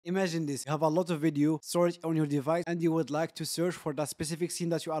Imagine this, you have a lot of video storage on your device and you would like to search for that specific scene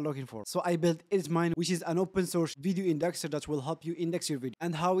that you are looking for. So I built Immich, which is an open source video indexer that will help you index your video,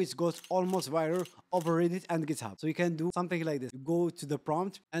 and how it goes almost viral over Reddit and GitHub. So you can do something like this. You go to the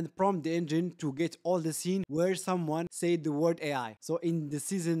prompt and prompt the engine to get all the scene where someone said the word AI. So in the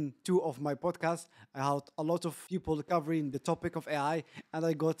season 2 of my podcast, I had a lot of people covering the topic of AI, and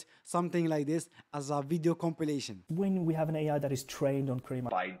I got something like this as a video compilation. When we have an AI that is trained on ChromaDB,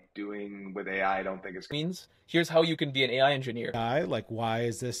 by doing with AI, I don't think it's means. Here's how you can be an AI engineer. Like, why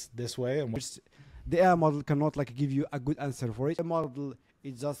is this way? And The AI model cannot like give you a good answer for it. The model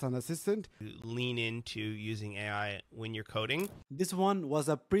is just an assistant. Lean into using AI when you're coding. This one was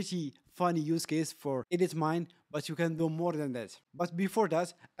a pretty funny use case for Immich, but you can do more than that. But before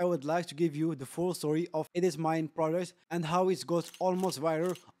that, I would like to give you the full story of Immich product and how it got almost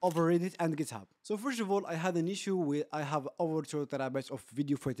viral over Reddit and GitHub. So first of all, I had an issue with I have over 2 terabytes of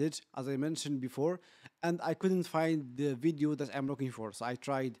video footage, as I mentioned before, and I couldn't find the video that I'm looking for. So I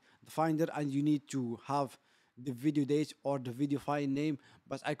tried the Finder, and you need to have the video date or the video file name,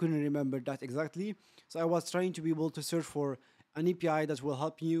 but I couldn't remember that exactly. So I was trying to be able to search for an API that will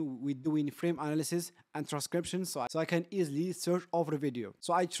help you with doing frame analysis and transcription, so I can easily search over video.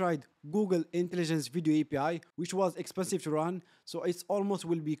 So I tried Google Intelligence Video API, which was expensive to run, so it's almost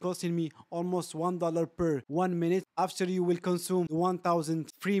will be costing me almost $1 per 1 minute after you will consume the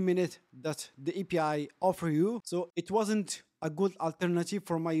 1000 free minute that the API offer you. So it wasn't a good alternative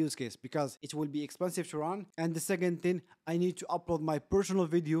for my use case because it will be expensive to run, and the second thing, I need to upload my personal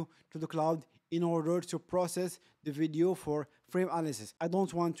video to the cloud in order to process the video for frame analysis. I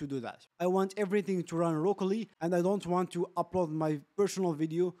don't want to do that. I want everything to run locally, and I don't want to upload my personal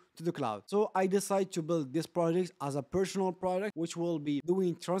video to the cloud. So I decided to build this project as a personal product, which will be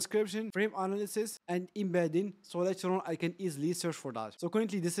doing transcription, frame analysis, and embedding, so later on I can easily search for that. So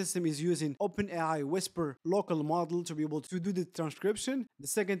currently the system is using OpenAI Whisper local model to be able to do the transcription. The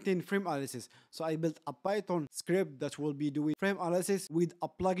second thing, frame analysis. So I built a Python script that will be doing frame analysis with a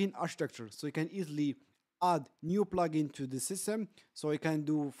plugin architecture, so you can easily add new plugin to the system. So you can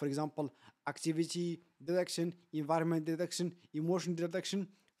do, for example, activity detection, environment detection, emotion detection,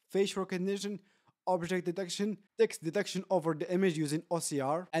 face recognition, object detection, text detection over the image using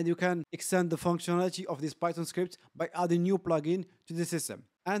OCR, and you can extend the functionality of this Python script by adding new plugin to the system.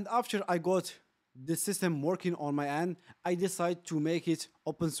 And after I got the system working on my end, I decided to make it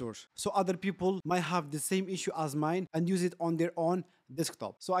open source, so other people might have the same issue as mine and use it on their own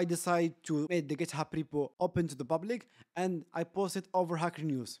desktop. So I decided to make the GitHub repo open to the public, and I posted over Hacker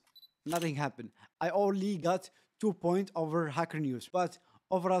News. Nothing happened. I only got 2 points over Hacker News, but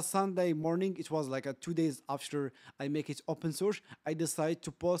over a Sunday morning, it was like 2 days after I make it open source, I decided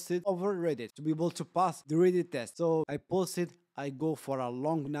to post it over Reddit to be able to pass the Reddit test. So I posted, I go for a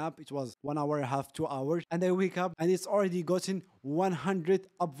long nap, it was 1 hour and a half, 2 hours, and I wake up and it's already gotten 100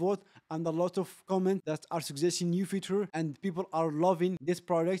 upvote and a lot of comments that are suggesting new feature, and people are loving this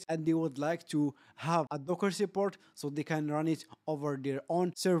product and they would like to have a Docker support so they can run it over their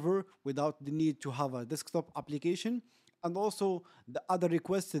own server without the need to have a desktop application. And also the other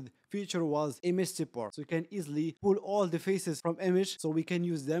requested feature was image support, so you can easily pull all the faces from image so we can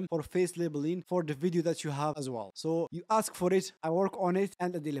use them for face labeling for the video that you have as well. So you ask for it, I work on it,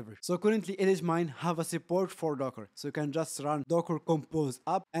 and I deliver. So currently Immich have a support for Docker, so you can just run Docker Compose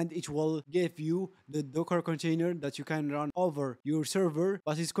app and it will give you the Docker container that you can run over your server,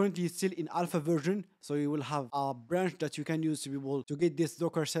 but it's currently still in alpha version, so you will have a branch that you can use to be able to get this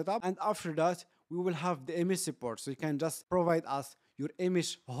Docker setup. And after that we will have the image support, so you can just provide us your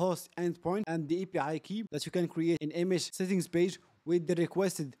image host endpoint and the API key that you can create an image settings page with the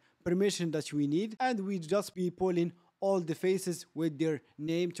requested permission that we need, and we just be pulling all the faces with their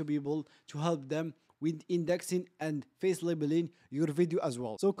name to be able to help them with indexing and face labeling your video as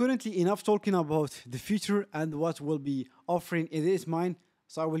well. So currently enough talking about the feature and what will be offering in Immich.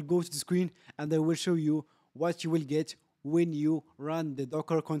 So I will go to the screen and I will show you what you will get when you run the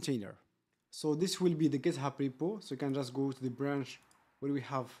Docker container. So this will be the GitHub repo, so you can just go to the branch where we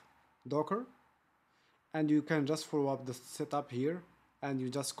have Docker, and you can just follow up the setup here, and you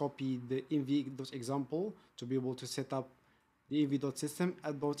just copy the env.example to be able to set up the env.system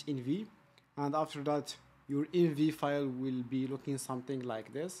at.env, and after that your env file will be looking something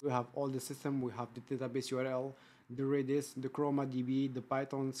like this. We have all the system, we have the database URL, the Redis, the ChromaDB, the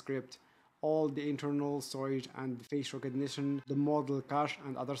Python script, all the internal storage and face recognition, the model cache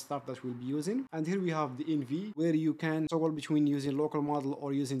and other stuff that we'll be using. And here we have the env, where you can toggle between using local model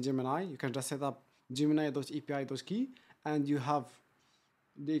or using Gemini. You can just set up gemini.api.key, and you have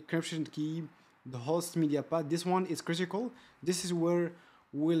the encryption key, the host media path. This one is critical. This is where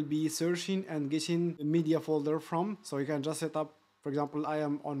will be searching and getting the media folder from. So you can just set up, for example, I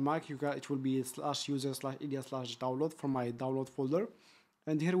am on Mac, it will be /user/elia/download from my download folder.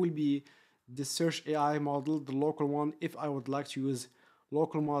 And here will be the search AI model, the local one, if I would like to use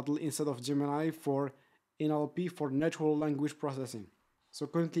local model instead of Gemini for NLP, for natural language processing. So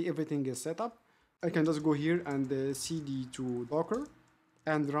currently everything is set up. I can just go here and cd to docker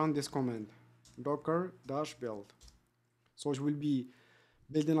and run this command, docker-build. So it will be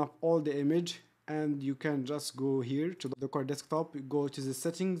building up all the image, and you can just go here to the Docker desktop, go to the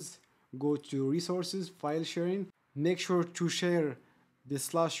settings, go to resources, file sharing, make sure to share the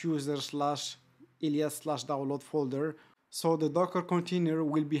 /user/elia/download folder so the Docker container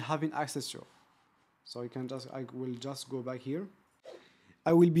will be having access to. So I will just go back here.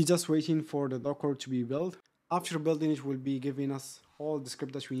 I will be just waiting for the Docker to be built. After building, it will be giving us all the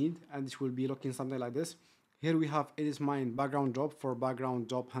script that we need, and it will be looking something like this. Here we have it is mine background job for background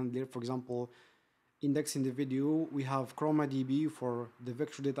job handler, for example, indexing the video. We have ChromaDB for the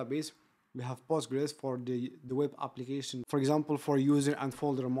vector database. We have Postgres for the web application, for example, for user and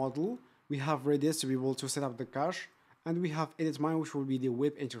folder model. We have Redis to be able to set up the cache, and we have editmine, which will be the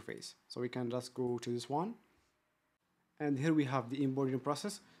web interface. So we can just go to this one. And here we have the onboarding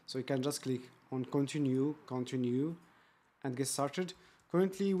process. So you can just click on continue, and get started.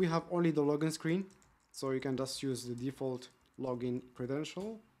 Currently, we have only the login screen. So you can just use the default login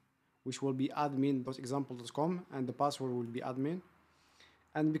credential, which will be admin.example.com, and the password will be admin.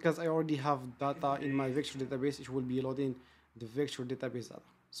 And because I already have data in my vector database, it will be loading the vector database data.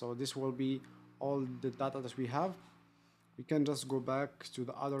 So this will be all the data that we have. We can just go back to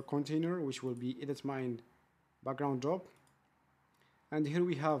the other container, which will be editmine background job. And here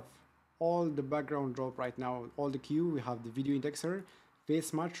we have all the background job right now, all the queue. We have the video indexer,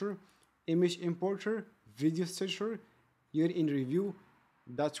 face matcher, image importer, video stitcher, year in review.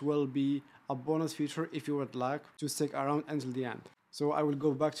 That will be a bonus feature if you would like to stick around until the end. So I will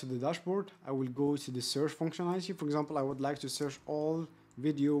go back to the dashboard. I will go to the search functionality. For example, I would like to search all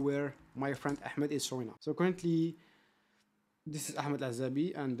video where my friend Ahmed is showing up. So currently, this is Ahmed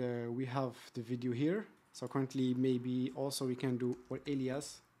Azabi, and we have the video here. So currently, maybe also we can do for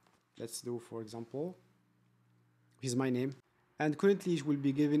Elias. Let's do, for example, here's my name. And currently it will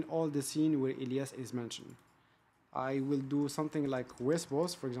be given all the scene where Elias is mentioned. I will do something like Whisper,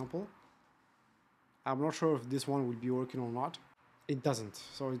 for example. I'm not sure if this one will be working or not. It doesn't.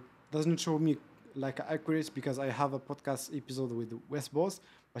 So it doesn't show me like accurate because I have a podcast episode with Whisper,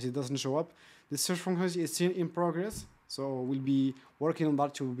 but it doesn't show up. The search functionality is still in progress. So we'll be working on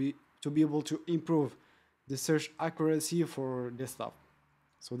that to be able to improve the search accuracy for this stuff.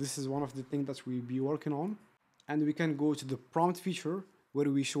 So this is one of the things that we'll be working on. And we can go to the prompt feature where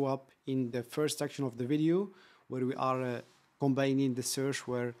we show up in the first section of the video where we are combining the search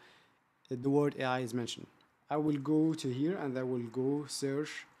where the word AI is mentioned. I will go to here and I will go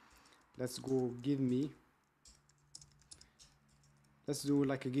search. Let's go give me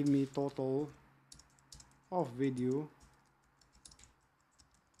total of video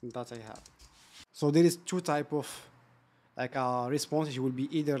that I have. So there is two type of like a response. It will be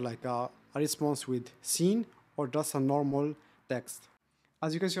either like a response with scene or just a normal text.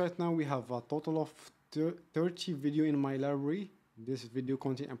 As you can see right now, we have a total of 30 video in my library. This video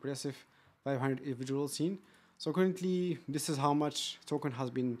contains impressive 500 individual scene. So currently, this is how much token has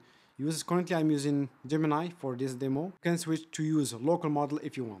been used. Currently, I'm using Gemini for this demo. You can switch to use local model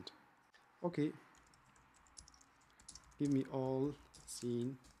if you want. Okay. Give me all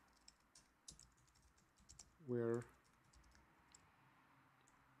scene where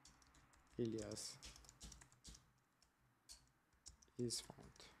Elias is found.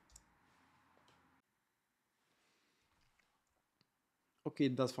 Okay,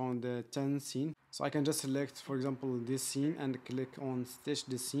 it does found the 10 scene. So I can just select, for example, this scene and click on stitch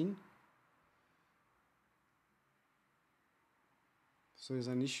this scene. So there's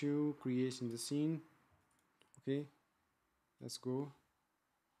an issue creating the scene. Okay, let's go.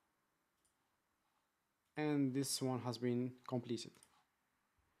 And this one has been completed.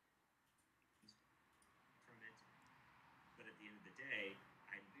 But at the end of the day,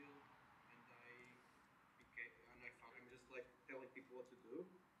 I build and I'm just like telling people what to do.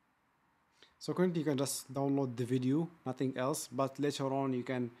 So currently you can just download the video, nothing else, but later on you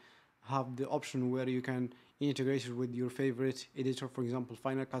can have the option where you can integrate it with your favorite editor, for example,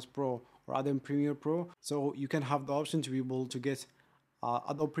 Final Cut Pro or Adobe Premiere Pro. So you can have the option to be able to get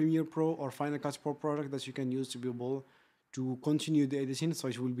Adobe Premiere Pro or Final Cut Pro product that you can use to be able to continue the editing. So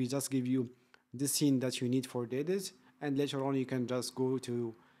it will be just give you the scene that you need for the edit, and later on you can just go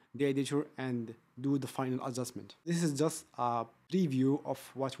to the editor and do the final adjustment. This is just a preview of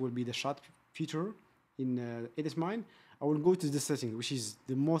what will be the shot feature in EditMine. I will go to the setting, which is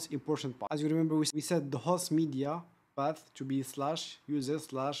the most important part. As you remember, we set the host media path to be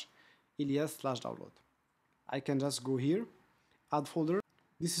 /user/alias/download. I can just go here, add folder.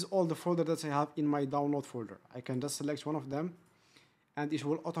 This is all the folder that I have in my download folder. I can just select one of them and it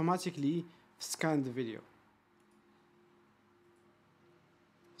will automatically scan the video.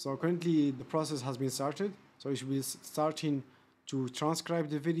 So currently the process has been started. So it will be starting to transcribe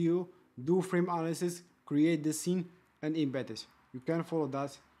the video, do frame analysis, create the scene and embed it. You can follow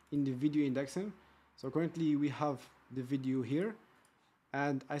that in the video indexing. So currently we have the video here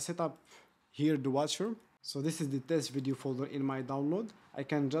and I set up here the watcher. So this is the test video folder in my download. I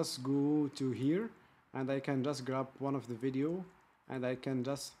can just go to here and I can just grab one of the video and I can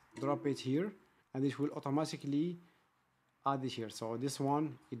just drop it here and it will automatically add it here. So this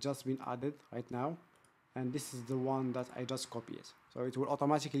one, it just been added right now and this is the one that I just copied. So it will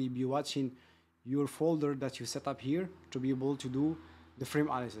automatically be watching your folder that you set up here to be able to do the frame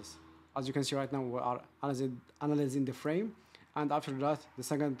analysis. As you can see right now, we are analyzing the frame, and after that the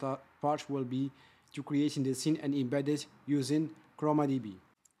second part will be to creating the scene and embed it using ChromaDB.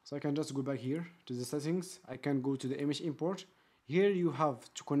 So I can just go back here to the settings. I can go to the image import. Here you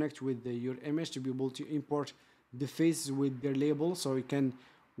have to connect with your image to be able to import the faces with their label, so it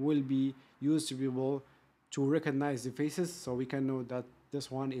will be used to be able to recognize the faces, so we can know that this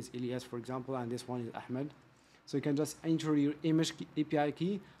one is Elias, for example, and this one is Ahmed. So you can just enter your image API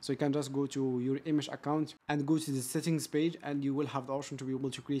key. So you can just go to your image account and go to the settings page and you will have the option to be able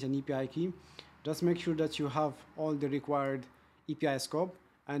to create an API key. Just make sure that you have all the required API scope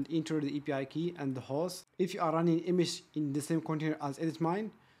and enter the API key and the host. If you are running image in the same container as EditMine,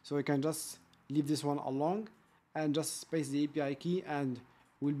 so you can just leave this one alone and just paste the API key and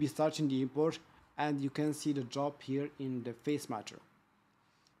we'll be starting the import, and you can see the job here in the face matcher.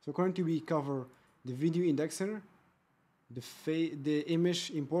 So currently we cover the video indexer, the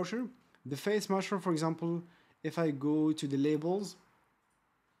image importer, the face matcher. For example, if I go to the labels,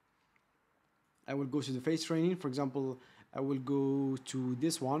 I will go to the face training. For example, I will go to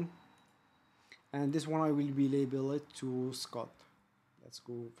this one, and this one I will be label it to Scott. Let's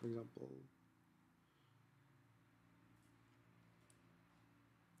go, for example.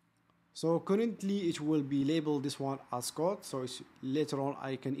 So currently it will be labeled this one as Scott, so later on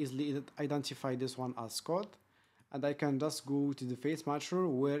I can easily identify this one as Scott, and I can just go to the face matcher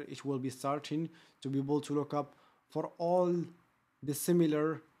where it will be starting to be able to look up for all the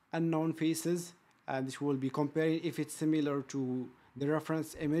similar unknown faces, and it will be comparing if it's similar to the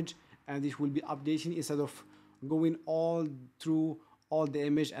reference image, and it will be updating instead of going all through all the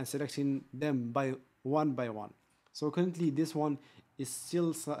image and selecting them by one. So currently this one is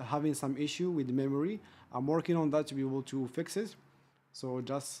still having some issue with the memory. I'm working on that to be able to fix it, so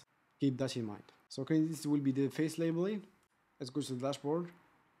just keep that in mind. So currently this will be the face labeling. Let's go to the dashboard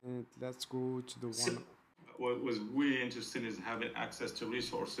and let's go to the one. What was really interesting is having access to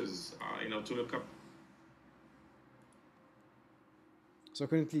resources, to look up. So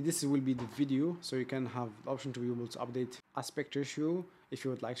currently this will be the video, so you can have the option to be able to update aspect ratio if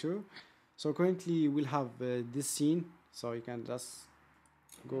you would like to. So currently we'll have this scene, so you can just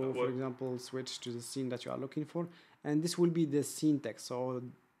go, for example, switch to the scene that you are looking for, and this will be the scene text. So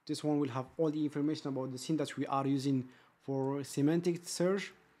this one will have all the information about the scene that we are using for semantic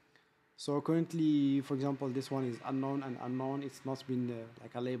search. So currently, for example, this one is unknown and unknown. It's not been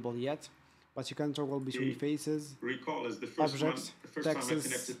like a label yet, but you can toggle between faces, recall is the first objects, one, the first time I texts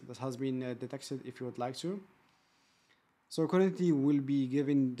connected. that has been detected if you would like to. So currently we'll be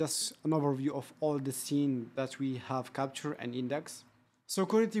giving just an overview of all the scene that we have captured and indexed. So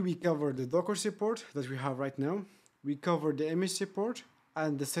currently we cover the Docker support that we have right now. We cover the image support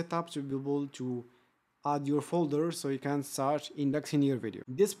and the setup to be able to add your folder so you can start indexing your video.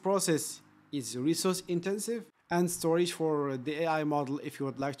 This process is resource intensive and storage for the AI model if you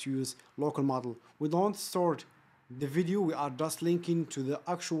would like to use local model. We don't store the video, we are just linking to the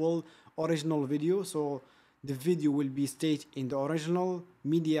actual original video. So the video will be stayed in the original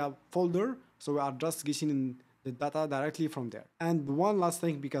media folder, so we are just getting the data directly from there. And one last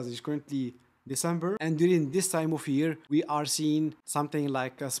thing, because it's currently December and during this time of year we are seeing something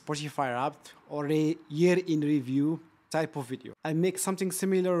like a Spotify Wrapped or a year in review type of video. I make something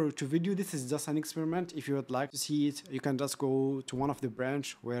similar to video. This is just an experiment. If you would like to see it, you can just go to one of the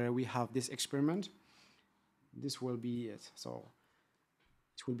branch where we have this experiment. This will be it. So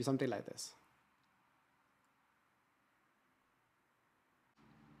it will be something like this.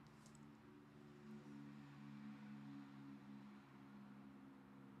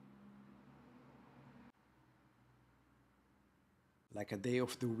 like a day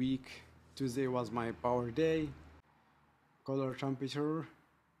of the week. Tuesday was my power day. Color temperature,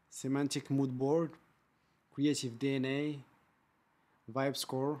 semantic mood board, creative DNA, vibe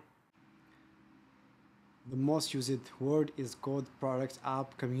score. The most used word is code, product,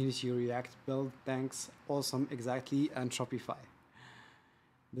 app, community, react, build, thanks, awesome, exactly, and Shopify.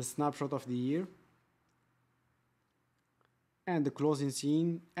 The snapshot of the year and the closing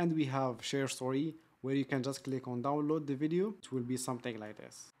scene, and we have share story where you can just click on download the video. It will be something like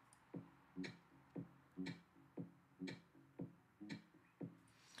this.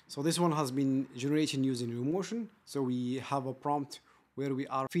 So this one has been generated using Remotion. So we have a prompt where we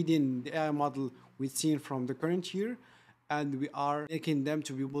are feeding the AI model with scene from the current year, and we are making them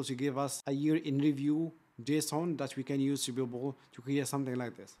to be able to give us a year in review JSON that we can use to be able to create something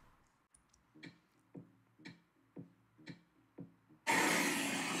like this.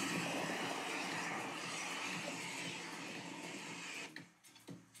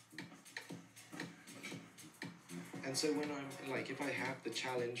 And so when I'm like, if I have the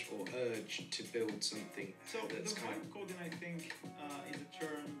challenge or urge to build something So that's the kind vibe coding, I think, is a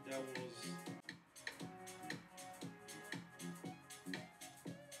term that was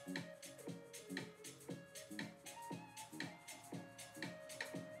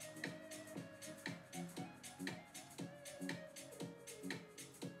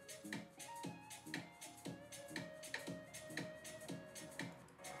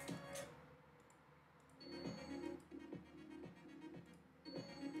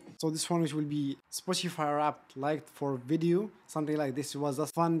So this one which will be Spotify wrapped liked for video, something like this. Was a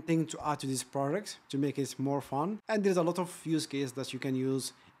fun thing to add to this product to make it more fun. And there's a lot of use case that you can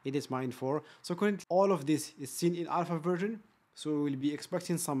use Editmind for. So currently all of this is seen in alpha version. So we'll be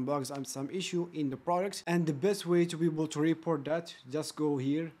expecting some bugs and some issue in the product. And the best way to be able to report that, just go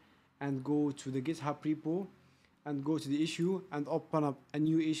here and go to the GitHub repo and go to the issue and open up a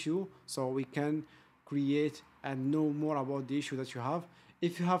new issue so we can create and know more about the issue that you have.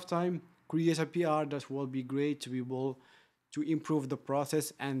 If you have time, create a PR. That will be great to be able to improve the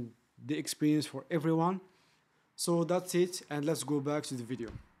process and the experience for everyone. So that's it, and let's go back to the video.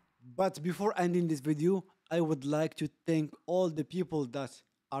 But before ending this video, I would like to thank all the people that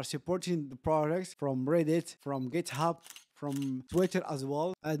are supporting the products from Reddit, from GitHub, from Twitter as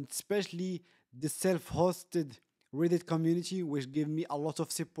well, and especially the self-hosted Reddit community, which gave me a lot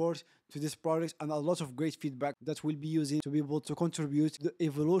of support to this product and a lot of great feedback that we'll be using to be able to contribute to the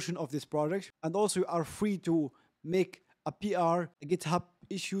evolution of this product. And also you are free to make a PR, a GitHub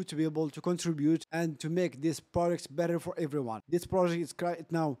issue to be able to contribute and to make this product better for everyone. This project is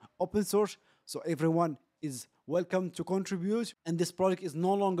now open source, so everyone is welcome to contribute. And this product is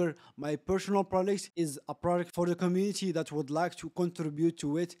no longer my personal product, is a product for the community that would like to contribute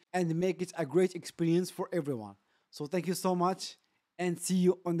to it and make it a great experience for everyone. So thank you so much and see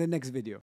you on the next video.